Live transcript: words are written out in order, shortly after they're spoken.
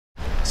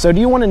So do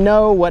you want to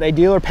know what a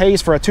dealer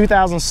pays for a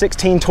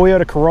 2016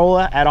 Toyota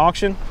Corolla at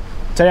auction?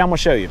 Today I'm going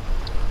to show you.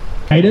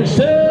 Hey, it's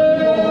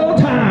sell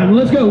time.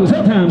 Let's go.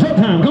 Sell time. Sell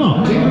time. Come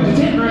on.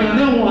 10 grand.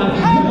 That one.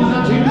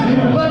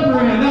 11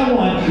 grand. That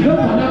one.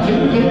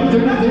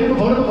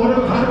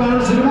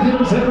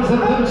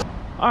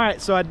 All right,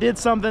 so I did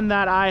something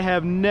that I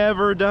have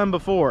never done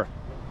before.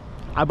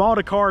 I bought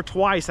a car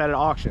twice at an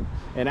auction,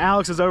 and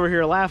Alex is over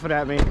here laughing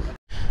at me.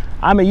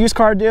 I'm a used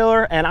car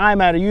dealer, and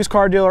I'm at a used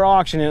car dealer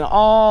auction, and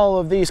all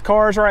of these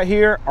cars right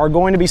here are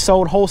going to be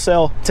sold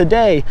wholesale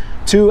today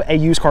to a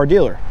used car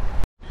dealer.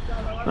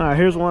 All right,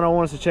 here's one I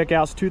want us to check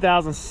out. It's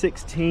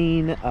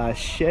 2016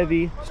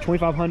 Chevy. It's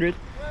 2500.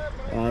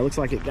 Looks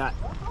like it got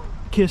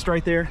kissed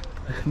right there,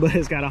 but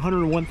it's got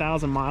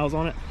 101,000 miles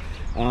on it.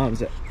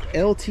 It's a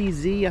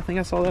LTZ. I think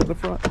I saw that in the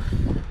front.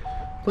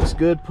 Looks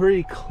good,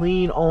 pretty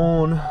clean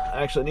on.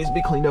 Actually, it needs to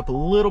be cleaned up a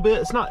little bit.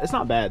 It's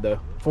not bad though.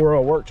 For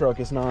a work truck,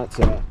 it's not.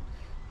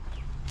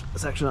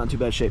 It's actually not in too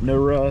bad shape. No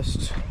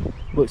rust.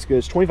 Looks good.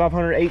 It's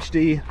 2500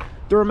 HD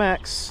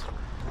Duramax.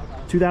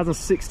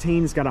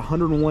 2016. It's got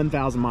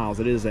 101,000 miles.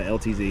 It is a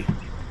LTZ.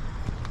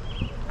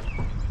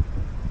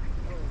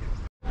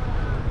 All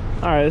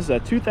right, this is a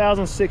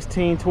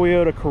 2016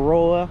 Toyota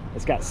Corolla.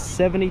 It's got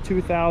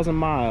 72,000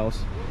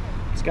 miles.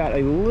 It's got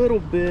a little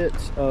bit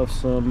of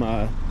some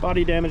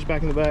body damage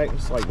back in the back.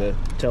 It's like the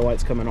tail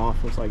lights coming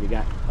off. Looks like it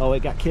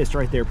got kissed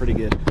right there pretty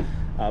good.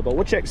 But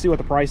we'll check to see what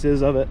the price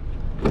is of it.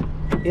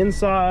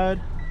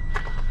 Inside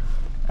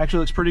actually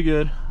looks pretty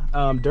good.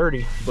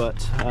 Dirty, but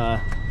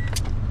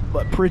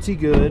pretty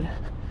good.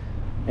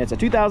 And it's a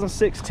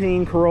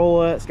 2016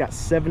 Corolla. It's got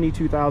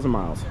 72,000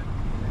 miles.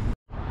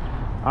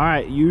 All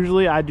right,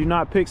 usually I do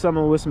not pick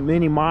something with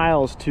many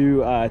miles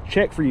to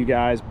check for you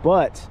guys,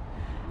 but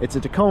it's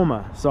a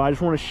Tacoma, so I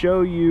just want to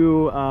show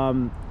you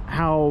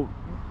how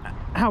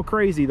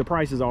crazy the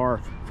prices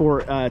are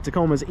for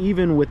Tacomas,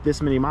 even with this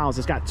many miles.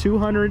 It's got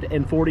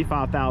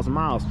 245,000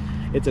 miles.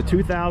 It's a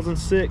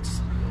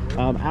 2006.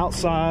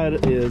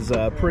 Outside is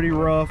pretty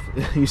rough.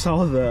 You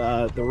saw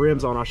the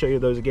rims on. I'll show you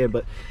those again,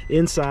 but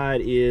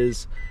inside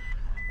is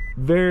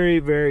very,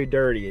 very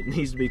dirty. It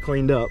needs to be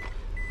cleaned up.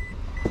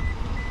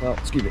 Oh,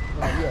 excuse me.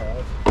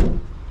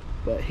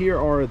 But here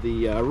are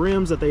the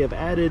rims that they have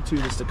added to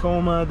this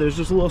Tacoma. There's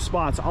just little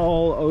spots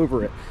all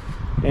over it.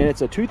 And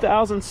it's a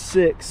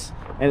 2006,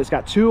 and it's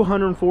got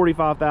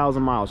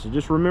 245,000 miles. So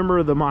just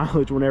remember the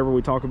mileage whenever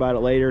we talk about it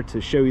later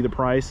to show you the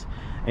price,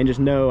 and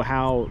just know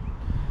how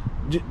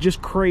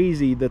just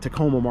crazy the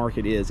Tacoma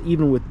market is,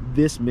 even with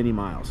this many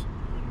miles.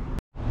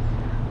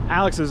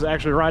 Alex is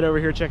actually right over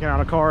here checking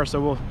out a car, so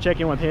we'll check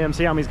in with him,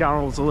 see how many he's got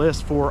on his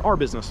list for our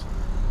business.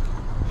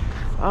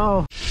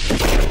 Oh,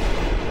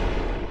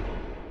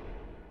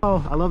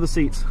 I love the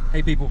seats.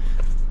 Hey people.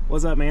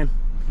 What's up, man?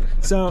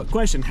 So,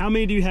 question, how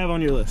many do you have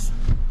on your list?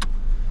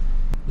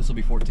 This will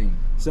be 14.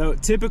 So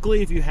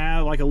typically if you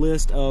have like a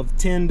list of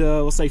 10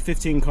 to, let's say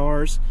 15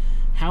 cars,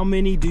 how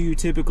many do you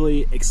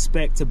typically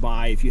expect to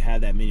buy if you have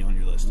that many on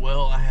your list?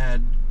 Well, I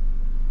had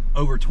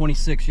over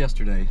 26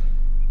 yesterday,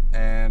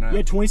 and you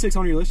had 26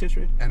 on your list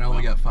yesterday? And I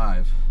only got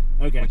 5.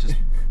 Okay. Which is,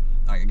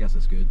 I guess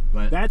that's good.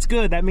 But that's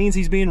good. That means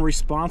he's being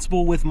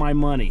responsible with my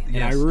money. Yes.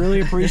 And I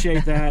really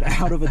appreciate that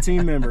out of a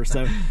team member.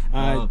 So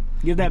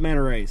give that man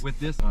a raise. With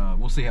this,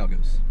 we'll see how it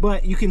goes.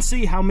 But you can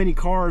see how many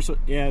cars,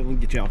 yeah, we'll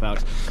get you off,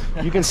 Alex.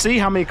 You can see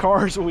how many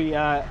cars we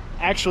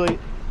actually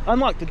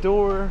unlock the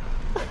door.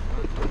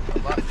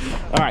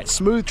 All right,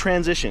 smooth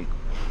transition.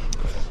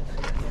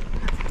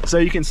 So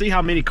you can see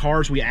how many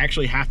cars we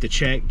actually have to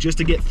check just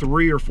to get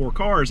 3 or 4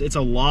 cars. It's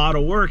a lot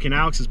of work, and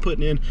Alex is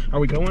putting in. Are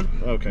we going?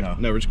 Okay. No,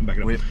 we're just going back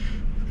it up.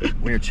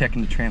 We are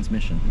checking the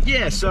transmission.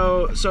 Yeah,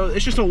 so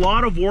it's just a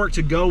lot of work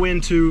to go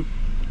into.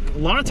 A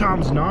lot of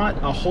times not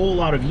a whole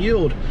lot of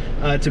yield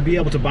to be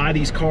able to buy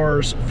these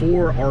cars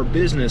for our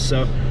business.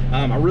 So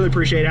I really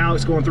appreciate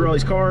Alex going through all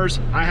these cars.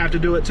 I have to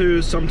do it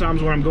too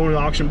sometimes when I'm going to the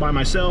auction by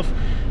myself,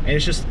 and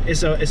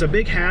it's a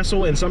big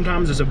hassle, and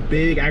sometimes it's a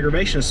big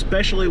aggravation,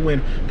 especially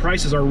when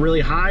prices are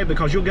really high,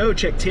 because you'll go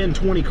check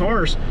 10-20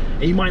 cars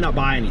and you might not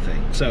buy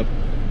anything. So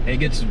it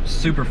gets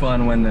super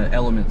fun when the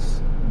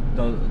elements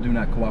do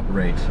not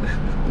cooperate. So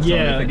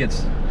yeah, if it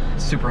gets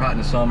super hot in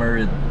the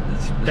summer,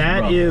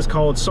 that rough. is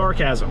called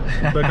sarcasm,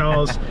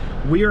 because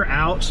we are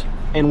out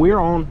and we're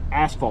on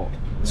asphalt.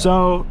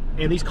 So,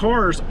 and these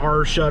cars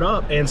are shut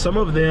up, and some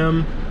of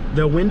them,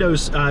 the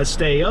windows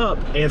stay up,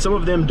 and some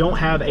of them don't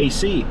have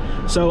AC.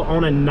 So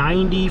on a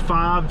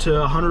 95 to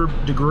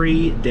 100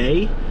 degree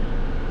day,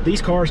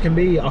 these cars can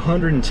be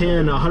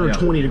 110,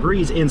 120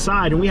 degrees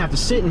inside, and we have to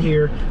sit in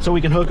here so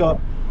we can hook up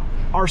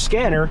our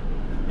scanner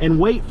and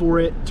wait for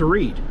it to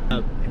read.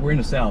 We're in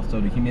the South,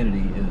 so the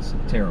humidity is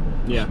terrible.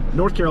 Yeah,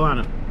 North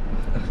Carolina,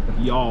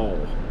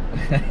 y'all.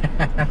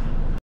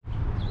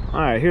 All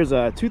right, here's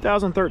a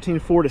 2013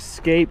 Ford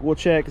Escape. We'll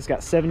check. It's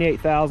got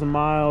 78,000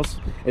 miles.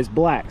 It's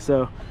black,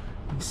 so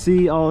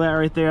see all that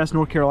right there? That's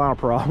North Carolina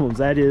problems.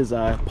 That is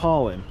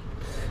pollen,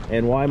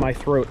 and why my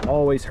throat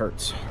always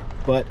hurts.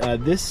 But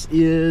this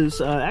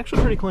is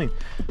actually pretty clean.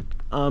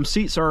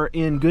 Seats are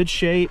in good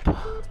shape.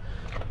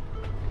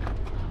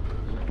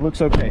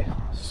 looks okay.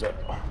 So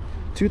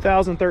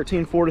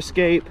 2013 Ford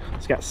Escape.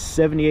 It's got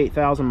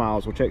 78,000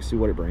 miles. We'll check to see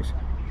what it brings.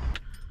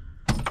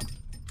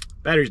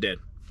 Battery's dead.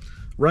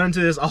 Run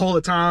into this all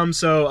the time.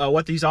 So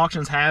what these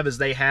auctions have is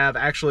they have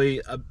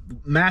actually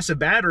massive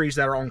batteries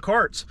that are on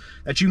carts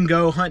that you can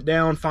go hunt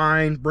down,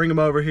 find, bring them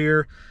over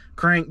here,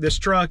 crank this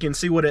truck and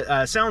see what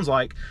it sounds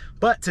like.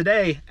 But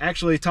today,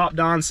 actually, Top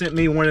Don sent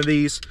me one of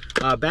these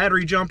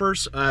battery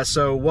jumpers.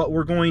 So what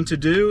we're going to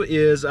do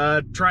is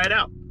try it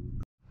out.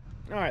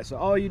 All right, so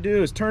all you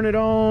do is turn it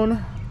on,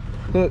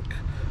 hook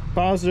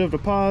positive to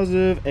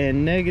positive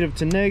and negative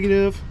to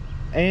negative,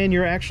 and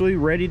you're actually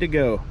ready to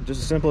go.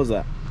 Just as simple as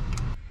that.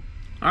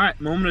 All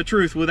right, moment of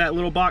truth. With that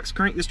little box,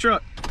 crank this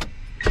truck.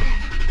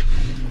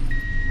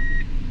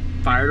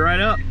 Fired right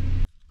up.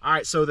 All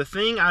right, so the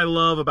thing I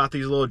love about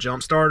these little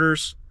jump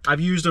starters, I've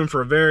used them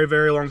for a very,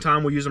 very long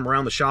time. We use them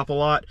around the shop a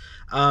lot,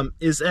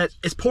 is that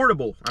it's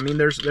portable. I mean,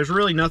 there's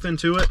really nothing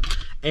to it.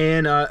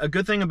 And a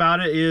good thing about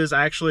it is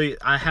I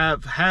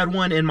have had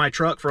one in my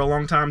truck for a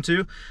long time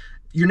too.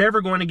 You're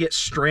never going to get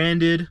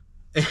stranded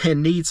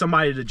and need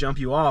somebody to jump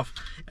you off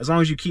as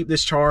long as you keep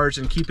this charged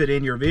and keep it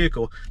in your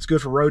vehicle. It's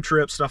good for road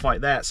trips, stuff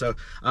like that. So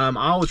I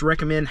always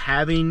recommend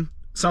having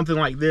something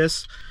like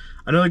this.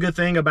 Another good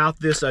thing about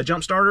this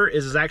jump starter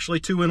is it's actually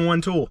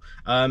 2-in-1 tool.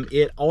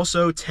 It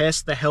also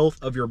tests the health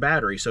of your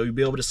battery, so you'll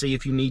be able to see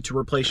if you need to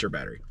replace your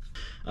battery.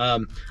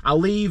 I'll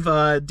leave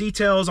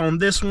details on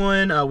this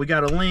one. We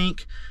got a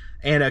link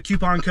and a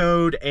coupon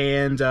code,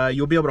 and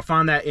you'll be able to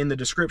find that in the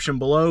description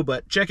below.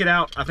 But check it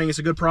out. I think it's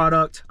a good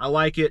product. I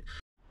like it.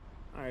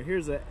 All right,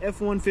 here's a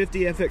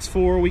F-150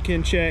 FX4 we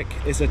can check.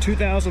 It's a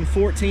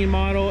 2014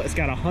 model. It's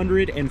got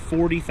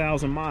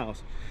 140,000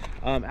 miles.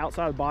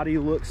 Outside body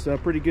looks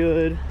pretty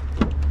good.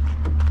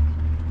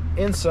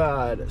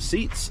 Inside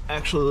seats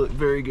actually look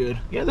very good.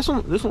 Yeah, this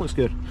one looks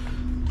good.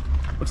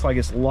 Looks like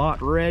it's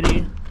lot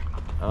ready.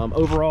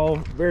 Overall,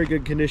 very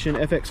good condition.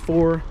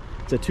 FX4.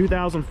 It's a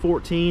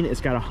 2014.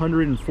 It's got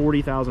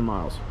 140,000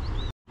 miles.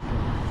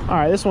 All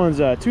right, this one's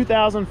a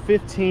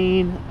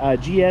 2015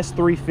 GS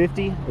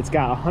 350. It's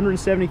got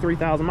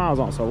 173,000 miles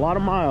on it, so a lot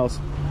of miles.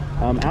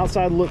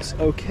 Outside looks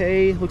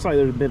okay. Looks like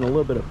there's been a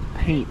little bit of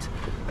paint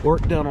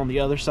work done on the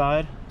other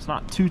side. It's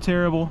not too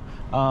terrible.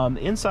 The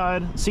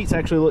inside seats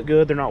actually look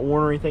good. They're not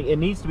worn or anything. It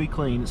needs to be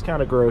clean. It's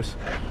kind of gross,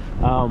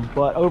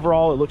 but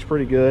overall it looks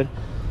pretty good.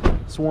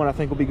 This one I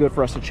think will be good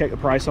for us to check the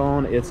price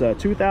on. It's a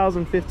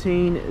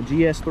 2015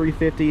 GS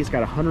 350. It's got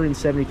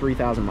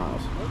 173,000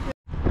 miles.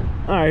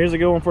 All right, here's a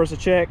good one for us to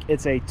check.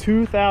 It's a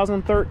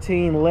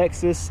 2013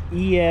 Lexus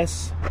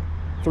ES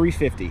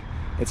 350.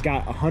 It's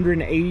got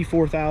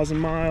 184,000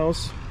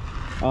 miles.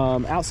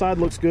 Outside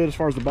looks good as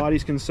far as the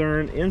body's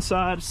concerned.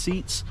 Inside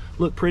seats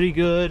look pretty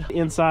good.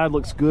 Inside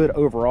looks good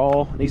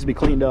overall. Needs to be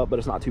cleaned up, but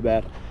it's not too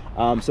bad.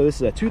 So this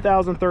is a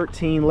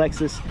 2013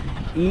 Lexus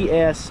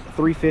ES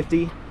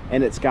 350,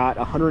 and it's got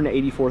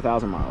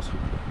 184,000 miles.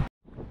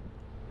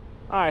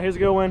 All right, here's a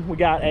good one. We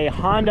got a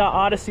Honda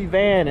Odyssey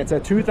van. It's a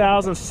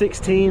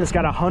 2016. It's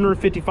got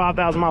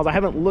 155,000 miles. I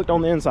haven't looked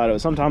on the inside of it.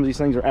 Sometimes these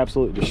things are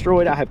absolutely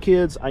destroyed. I have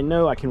kids. I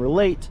know, I can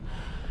relate.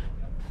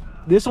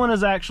 This one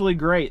is actually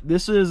great.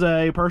 This is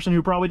a person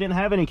who probably didn't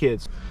have any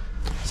kids.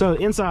 So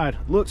the inside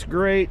looks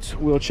great.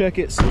 We'll check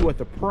it, see what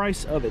the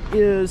price of it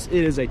is.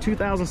 It is a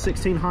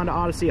 2016 Honda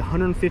Odyssey,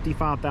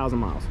 155,000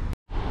 miles.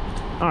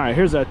 All right,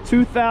 here's a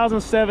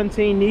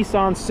 2017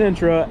 Nissan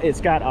Sentra. It's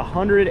got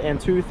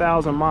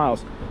 102,000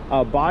 miles.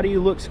 Body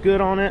looks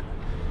good on it.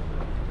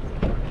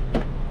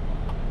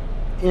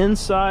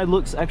 Inside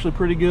looks actually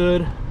pretty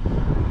good.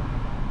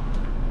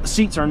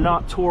 Seats are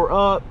not tore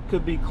up,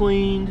 could be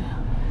cleaned.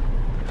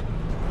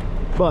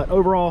 But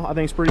overall, I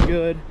think it's pretty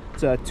good.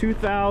 It's a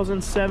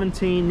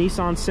 2017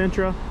 Nissan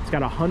Sentra. It's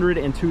got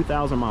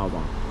 102,000 miles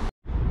on it.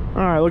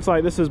 All right, looks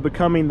like this is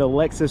becoming the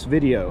Lexus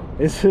video.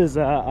 This is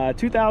a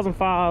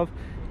 2005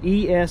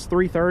 ES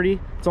 330.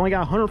 It's only got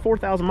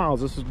 104,000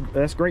 miles.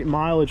 That's great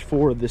mileage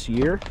for this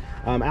year.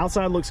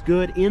 Outside looks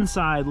good.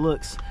 Inside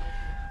looks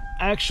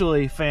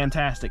actually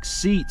fantastic.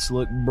 Seats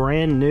look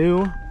brand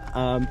new.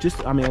 I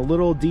mean, a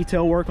little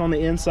detail work on the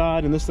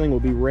inside, and this thing will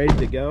be ready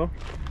to go.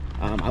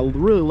 I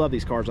really love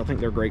these cars. I think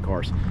they're great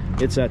cars.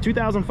 It's a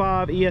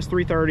 2005 ES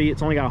 330.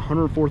 It's only got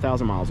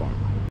 104,000 miles on it.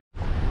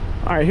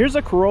 All right, here's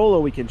a Corolla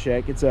we can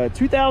check. It's a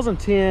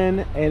 2010,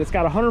 and it's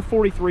got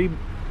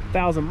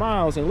 143,000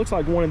 miles, and it looks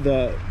like one of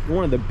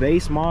the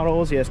base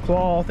models. It has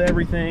cloth,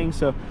 everything.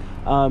 So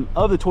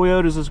of the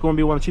Toyotas, it's going to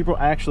be one of the cheaper.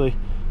 Actually,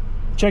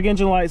 check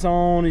engine lights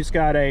on. It's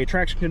got a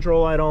traction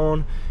control light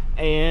on,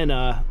 and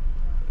a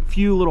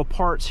few little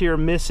parts here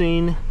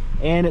missing,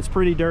 and it's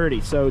pretty dirty.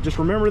 So just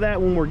remember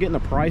that when we're getting the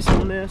price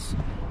on this,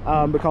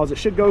 because it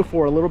should go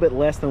for a little bit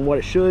less than what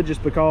it should,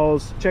 just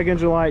because check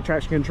engine light,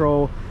 traction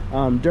control,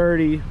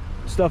 dirty,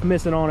 stuff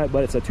missing on it.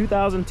 But it's a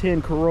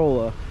 2010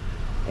 Corolla,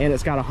 and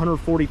it's got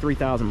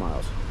 143,000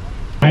 miles.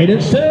 All right,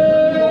 it's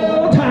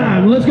sell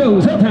time. Let's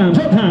go. Sell time.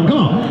 Sell time. Come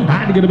on. I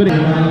had to get a bit of.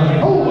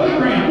 Oh,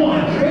 grand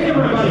one.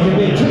 Everybody can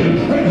bid two.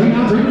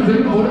 Now two.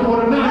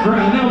 Order 9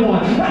 grand. Now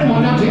one.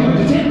 Now 2.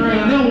 10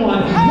 grand. Now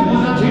one.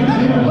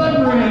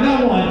 11 grand.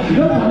 Now one.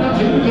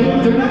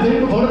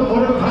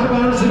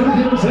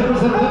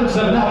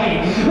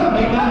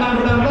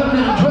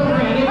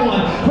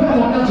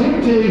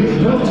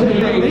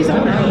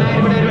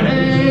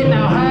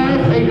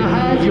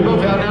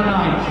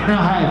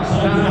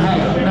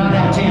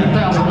 9.5, 10,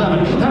 1,000,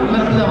 11,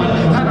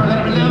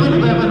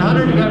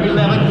 1100, you gotta be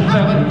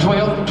 11,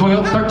 12,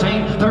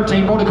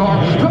 13, roll the car,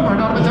 12 run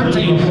out of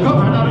 13, 12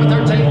 run out of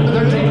 13,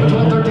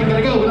 12, 13,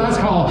 gotta go, last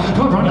call,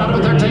 12 run out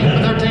of 13, you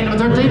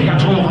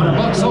got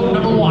 $1,200, sold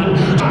number one,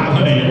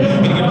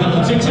 500, you get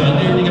a 6 in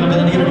there, you get a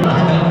 $500,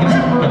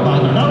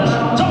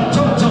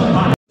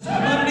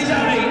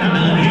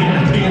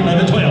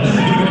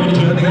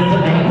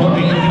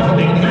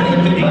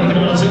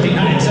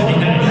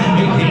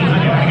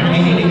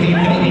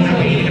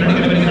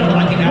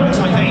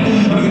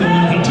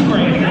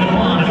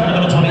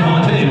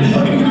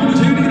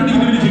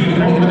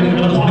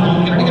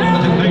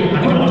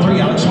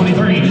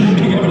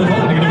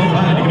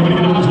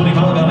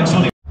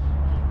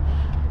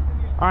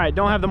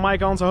 Don't have the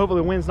mic on, so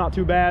hopefully the wind's not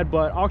too bad,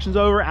 but auction's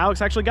over.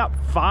 Alex actually got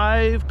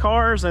 5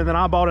 cars, and then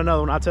I bought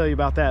another one. I'll tell you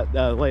about that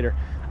later.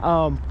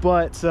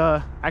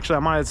 Actually I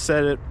might have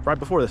said it right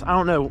before this. I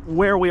don't know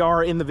where we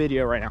are in the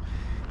video right now.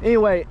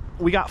 Anyway,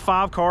 we got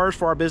 5 cars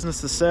for our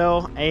business to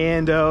sell,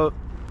 and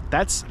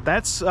that's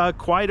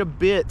quite a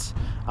bit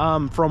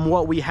from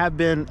what we have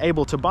been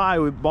able to buy.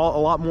 We bought a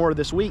lot more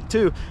this week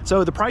too,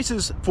 so the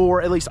prices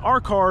for at least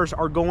our cars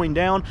are going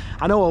down.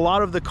 I know a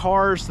lot of the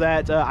cars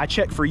that I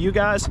checked for you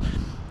guys,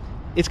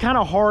 it's kind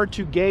of hard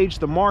to gauge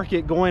the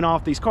market going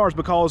off these cars,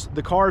 because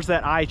the cars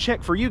that I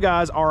check for you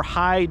guys are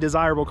high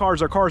desirable cars.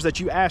 They're cars that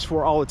you ask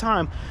for all the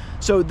time,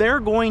 so they're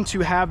going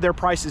to have their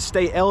prices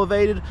stay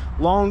elevated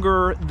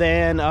longer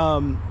than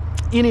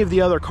any of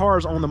the other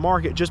cars on the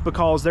market, just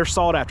because they're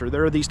sought after.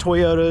 There are these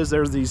Toyotas,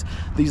 there's these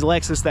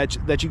Lexus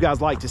that you guys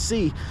like to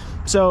see.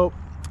 So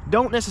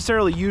don't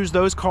necessarily use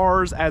those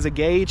cars as a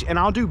gauge, and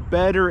I'll do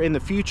better in the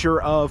future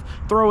of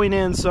throwing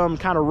in some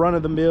kind of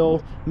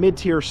run-of-the-mill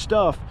mid-tier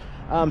stuff,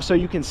 so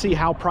you can see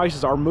how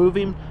prices are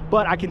moving.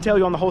 But I can tell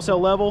you on the wholesale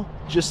level,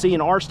 just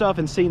seeing our stuff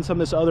and seeing some of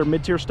this other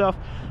mid-tier stuff,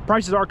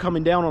 prices are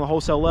coming down on the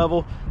wholesale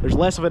level. There's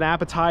less of an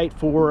appetite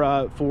for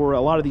a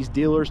lot of these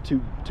dealers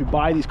to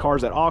buy these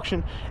cars at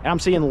auction, and I'm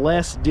seeing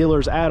less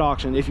dealers at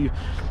auction. If you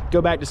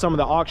go back to some of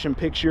the auction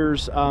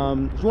pictures, if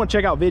you want to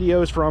check out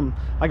videos from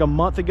like a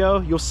month ago,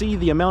 you'll see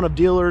the amount of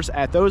dealers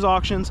at those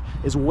auctions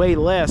is way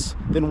less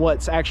than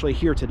what's actually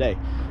here today.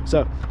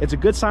 So it's a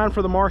good sign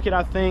for the market.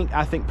 I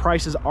think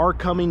prices are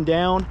coming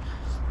down.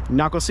 You're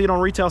not going to see it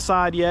on retail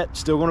side yet.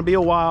 Still going to be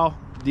a while.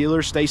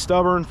 Dealers stay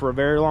stubborn for a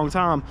very long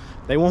time.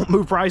 They won't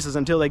move prices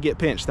until they get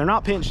pinched. They're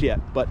not pinched yet,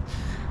 but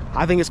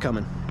I think it's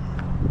coming.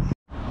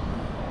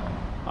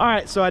 All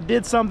right, so I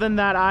did something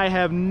that I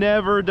have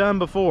never done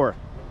before.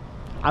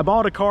 I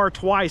bought a car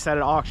twice at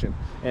an auction,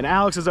 and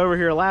Alex is over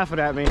here laughing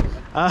at me.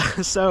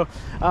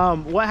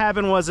 What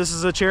happened was, this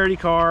is a charity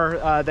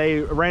car.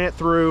 They ran it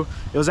through.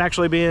 It was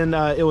actually being,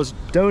 it was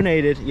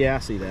donated. Yeah, I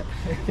see that.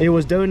 It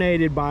was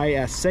donated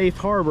by Safe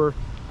Harbor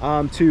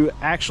to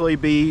actually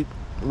be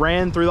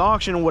ran through the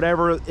auction.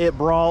 Whatever it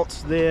brought,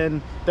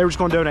 then they were just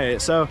going to donate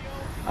it. So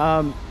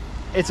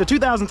it's a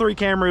 2003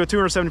 Camry with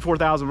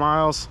 274,000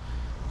 miles.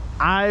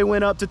 I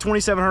went up to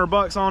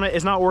 $2,700 on it.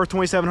 It's not worth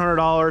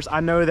 $2,700.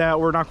 I know that.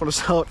 We're not going to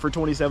sell it for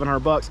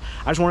 $2,700.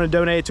 I just wanted to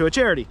donate it to a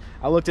charity.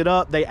 I looked it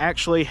up. They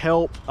actually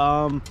help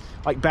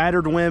like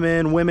battered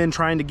women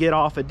trying to get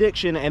off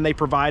addiction, and they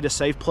provide a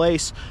safe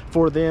place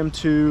for them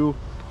to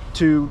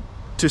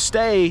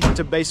stay,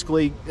 to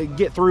basically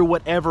get through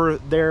whatever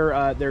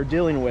they're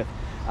dealing with.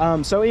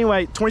 So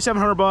anyway,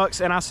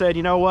 $2,700, and I said,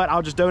 you know what,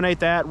 I'll just donate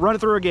that, run it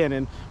through again,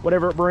 and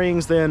whatever it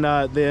brings, then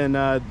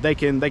they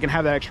can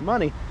have that extra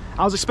money.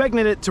 I was expecting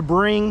it to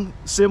bring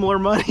similar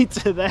money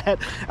to that.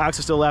 Alex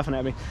is still laughing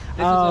at me. This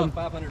is a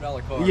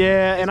 $500 car.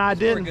 Yeah, and I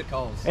didn't. Good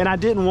calls. And I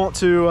didn't want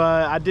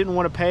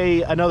to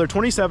pay another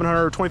 $2,700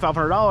 or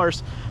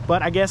 $2,500.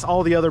 But I guess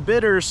all the other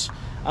bidders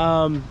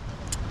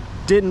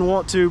didn't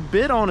want to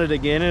bid on it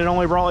again, and it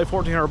only brought like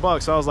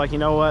 $1,400. So I was like, you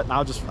know what,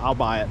 I'll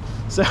buy it.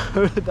 So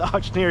the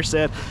auctioneer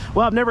said,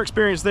 well, I've never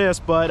experienced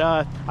this, but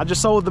I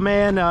just sold the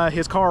man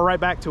his car right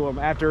back to him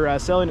after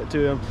selling it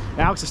to him. And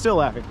Alex is still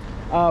laughing.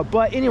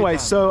 But anyway,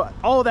 so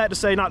all of that to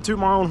say, not toot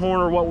my own horn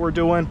or what we're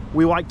doing.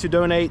 We like to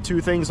donate to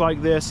things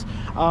like this.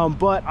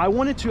 But I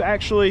wanted to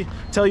actually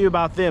tell you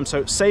about them.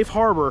 So Safe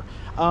Harbor,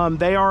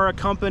 they are a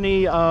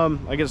company,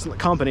 I guess it's a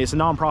company, it's a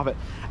nonprofit,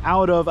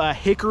 out of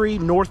Hickory,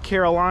 North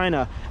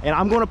Carolina. And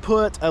I'm going to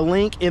put a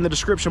link in the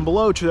description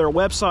below to their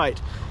website.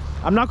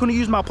 I'm not going to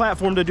use my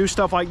platform to do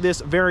stuff like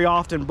this very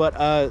often, but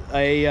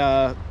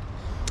a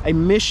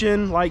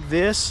mission like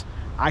this,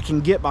 I can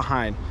get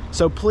behind.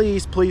 So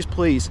please, please,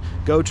 please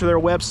go to their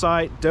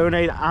website,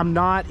 donate. I'm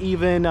not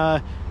even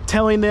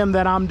telling them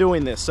that I'm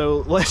doing this.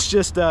 So let's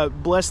just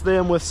bless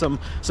them with some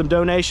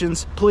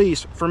donations.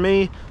 Please, for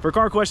me, for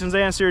Car Questions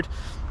Answered,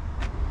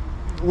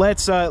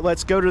 let's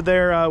go to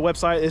their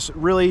website. It's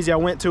really easy. I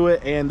went to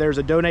it, and there's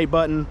a donate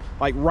button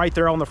like right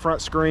there on the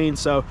front screen.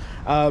 So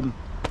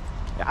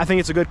I think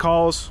it's a good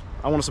cause.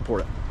 I want to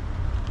support it.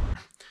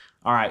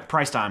 All right,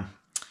 price time.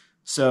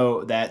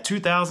 So that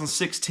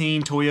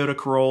 2016 Toyota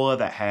Corolla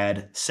that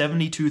had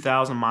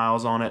 72,000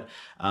 miles on it,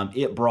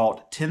 it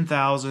brought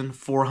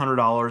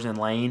 $10,400 in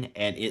lane,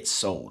 and it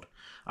sold.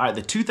 All right,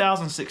 the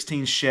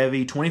 2016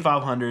 Chevy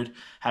 2500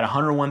 had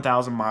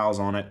 101,000 miles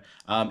on it.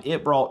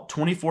 It brought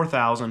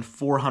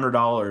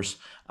 $24,400,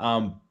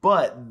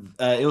 but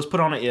it was put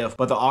on an if,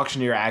 but the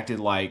auctioneer acted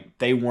like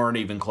they weren't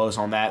even close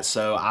on that,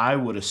 so I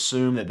would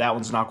assume that that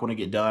one's not going to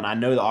get done. I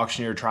know the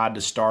auctioneer tried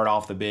to start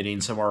off the bidding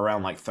somewhere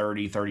around like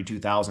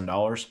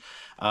 $32,000,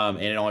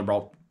 and it only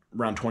brought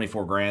around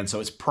 24 grand,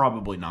 so it's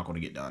probably not going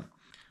to get done.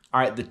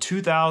 All right, the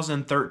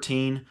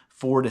 2013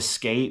 Ford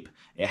Escape,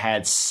 it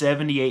had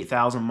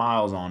 78,000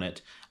 miles on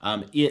it.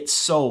 It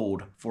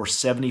sold for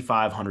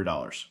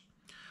 $7,500.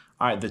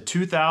 All right, the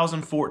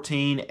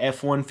 2014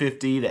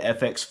 F-150, the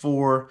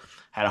FX4,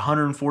 had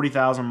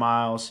 140,000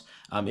 miles.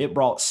 It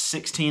brought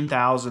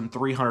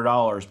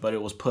 $16,300, but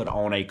it was put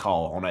on a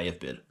call, on a if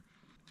bid.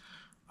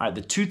 All right,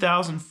 the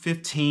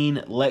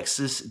 2015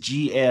 Lexus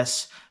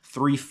GS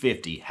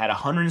 350 had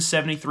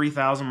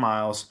 173,000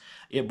 miles.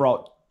 It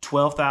brought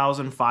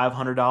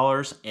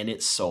 $12,500, and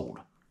it sold.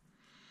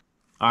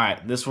 All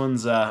right, this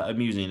one's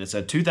amusing. It's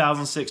a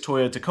 2006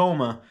 Toyota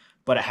Tacoma,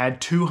 but it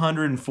had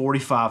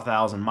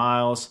 245,000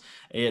 miles.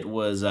 It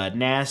was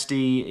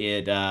nasty.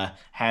 It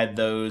had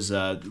those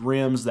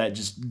rims that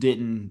just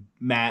didn't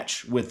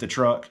match with the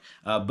truck,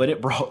 but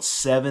it brought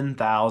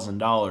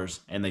 $7,000,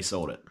 and they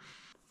sold it.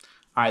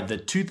 All right, the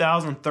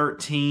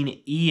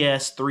 2013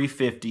 ES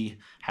 350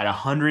 had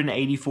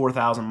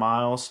 184,000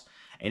 miles,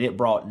 and it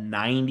brought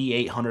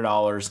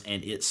 $9,800,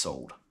 and it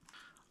sold.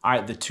 All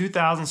right, the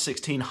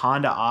 2016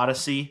 Honda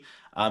Odyssey,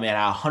 it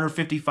had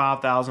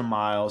 155,000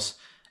 miles.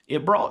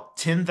 It brought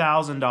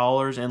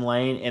 $10,000 in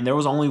lane, and there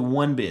was only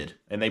one bid.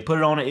 And they put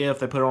it on an if,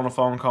 they put it on a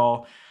phone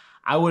call.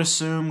 I would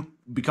assume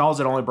because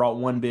it only brought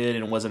one bid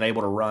and wasn't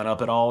able to run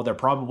up at all, they're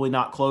probably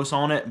not close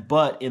on it.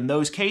 But in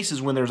those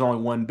cases when there's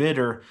only one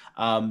bidder,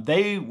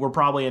 they were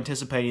probably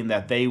anticipating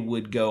that they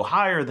would go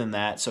higher than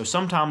that. So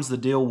sometimes the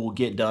deal will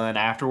get done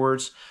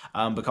afterwards,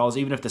 because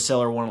even if the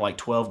seller wanted like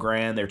 12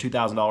 grand, they're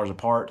 $2,000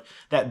 apart.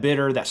 That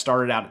bidder that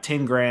started out at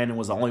 10 grand and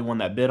was the only one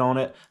that bid on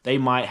it, they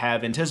might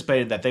have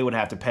anticipated that they would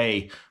have to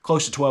pay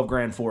close to 12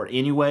 grand for it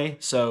anyway.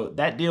 So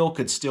that deal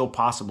could still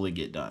possibly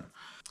get done.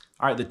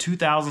 All right, the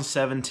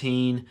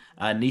 2017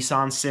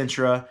 Nissan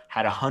Sentra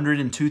had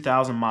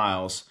 102,000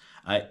 miles.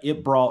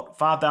 It brought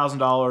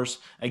 $5,000.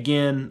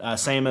 Again,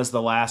 same as the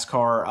last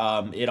car.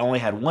 It only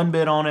had one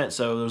bid on it,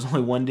 so there was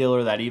only one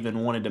dealer that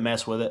even wanted to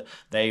mess with it.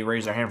 They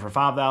raised their hand for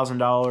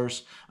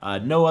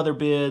 $5,000. No other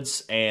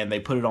bids, and they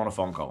put it on a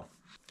phone call.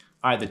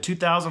 All right, the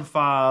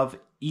 2005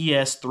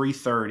 ES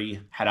 330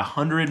 had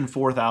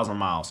 104,000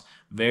 miles.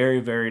 Very,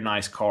 very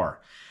nice car,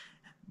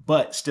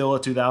 but still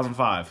a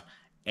 2005.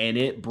 And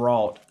it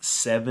brought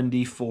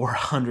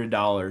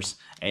 $7,400,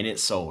 and it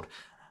sold.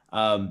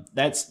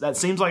 That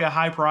seems like a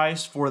high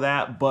price for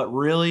that, but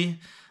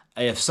really,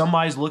 if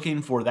somebody's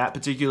looking for that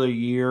particular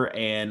year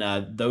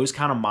and those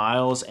kind of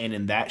miles and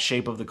in that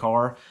shape of the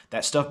car,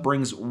 that stuff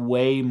brings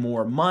way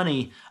more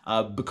money,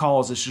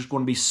 because it's just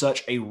going to be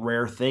such a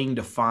rare thing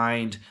to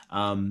find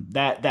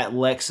that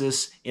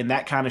Lexus in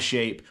that kind of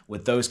shape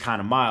with those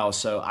kind of miles.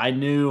 So I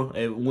knew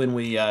when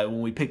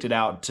we picked it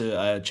out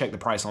to check the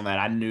price on that,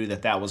 I knew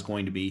that was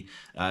going to be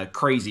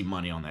crazy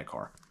money on that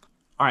car.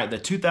 All right, the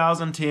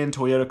 2010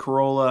 Toyota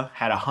Corolla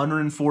had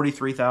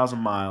 143,000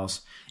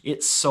 miles.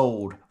 It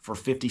sold for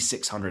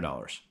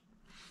 $5,600.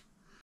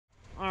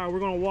 All right, we're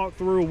gonna walk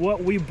through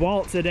what we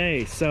bought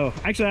today. So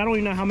actually, I don't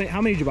even know how many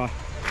did you buy?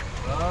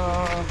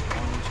 1,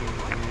 2,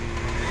 3.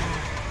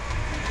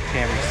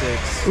 Camry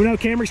 6. Oh no,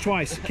 Camry's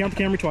twice. Count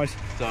the Camry twice.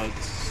 So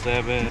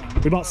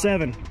 7. We bought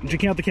 7. Did you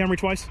count the Camry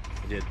twice?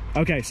 I did.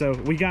 Okay, so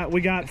we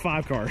got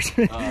 5 cars.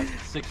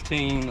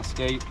 16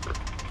 Escape,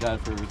 got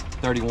it for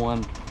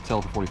 31, sell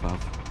it for 45.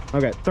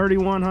 Okay,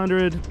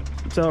 3,100,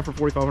 sell it for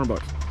 4,500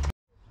 bucks.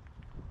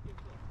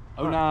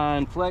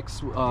 09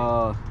 Flex,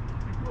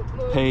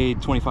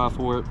 paid 25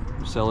 for it,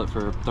 sell it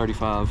for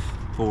 35,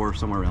 4,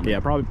 somewhere around there. Yeah,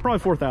 probably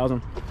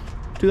 4,000.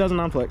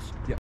 2009 Flex.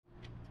 Yeah.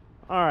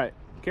 All right,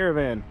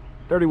 Caravan,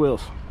 dirty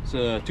wheels. It's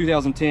a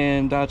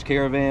 2010 Dodge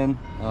Caravan.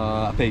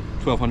 I paid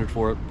 1,200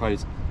 for it. Probably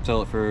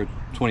sell it for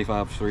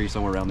 25, 3,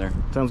 somewhere around there.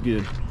 Sounds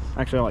good.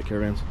 Actually, I like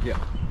Caravans. Yeah.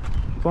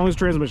 As long as the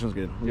transmission's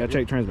good. You gotta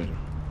check transmission.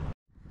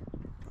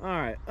 All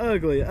right,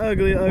 ugly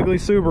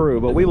Subaru,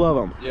 but we love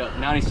them. Yeah,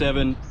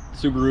 97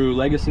 Subaru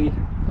Legacy.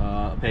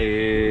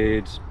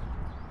 Paid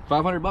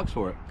 500 bucks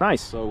for it.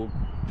 Nice. So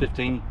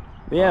 15.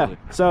 Yeah. Probably.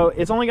 So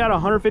it's only got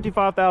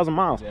 155,000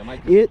 miles. Yeah,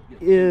 it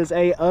is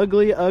a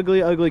ugly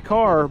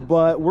car,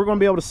 but we're going to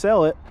be able to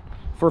sell it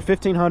for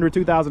 $1,500,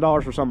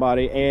 $2,000 for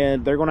somebody,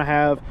 and they're going to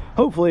have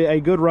hopefully a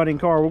good running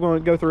car. We're going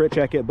to go through it,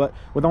 check it, but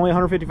with only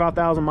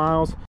 155,000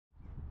 miles.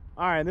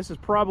 All right, this is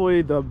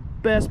probably the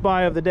best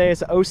buy of the day.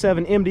 It's a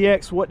 07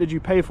 MDX. What did you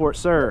pay for it,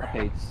 sir? I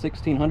paid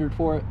 $1,600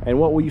 for it. And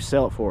what will you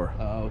sell it for?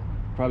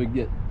 Probably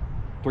get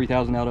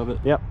 3,000 out of it.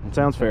 Yep,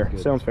 sounds fair.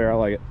 Good. Sounds fair. I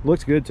like it.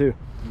 Looks good too.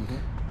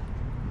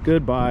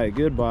 Goodbye.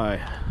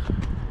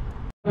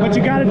 But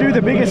you got to do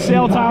the biggest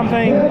sell time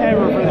thing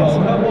ever for this.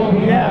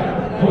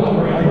 Yeah.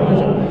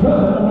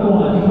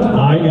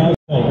 I got it,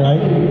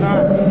 right?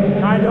 All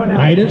right, doing that.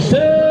 Right, it's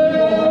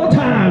sell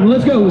time. Let's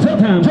let's go.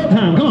 Sometime,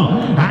 come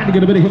on. I had to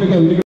get a bit of, here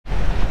we go.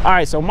 All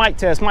right, so mic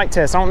test.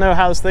 I don't know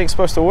how this thing's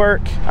supposed to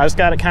work. I just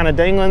got it kind of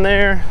dangling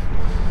there.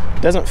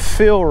 Doesn't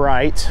feel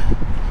right,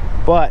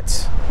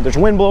 but there's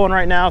wind blowing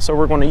right now, so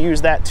we're going to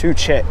use that to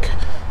check.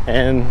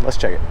 And let's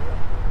check it.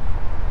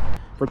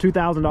 For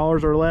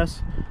 $2,000 or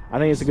less, I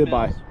think it's a good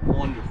buy.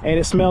 Wonderful. And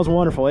it smells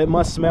wonderful. It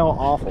must smell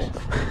awful.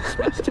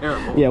 It's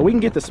terrible. Yeah, we can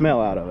get the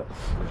smell out of it.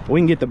 We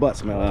can get the butt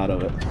smell out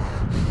of it.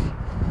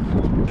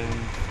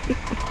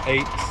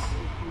 8.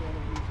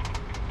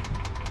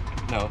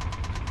 No.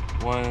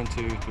 1,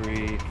 2,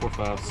 3, 4,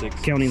 5,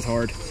 6. Counting's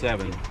hard.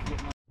 7.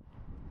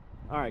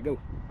 All right, go.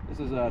 This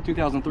is a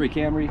 2003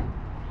 Camry.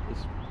 This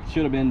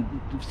should have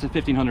been a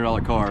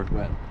 $1,500 car,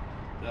 but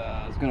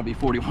it's gonna be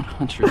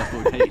 $4,100. That's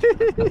what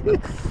we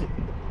paid.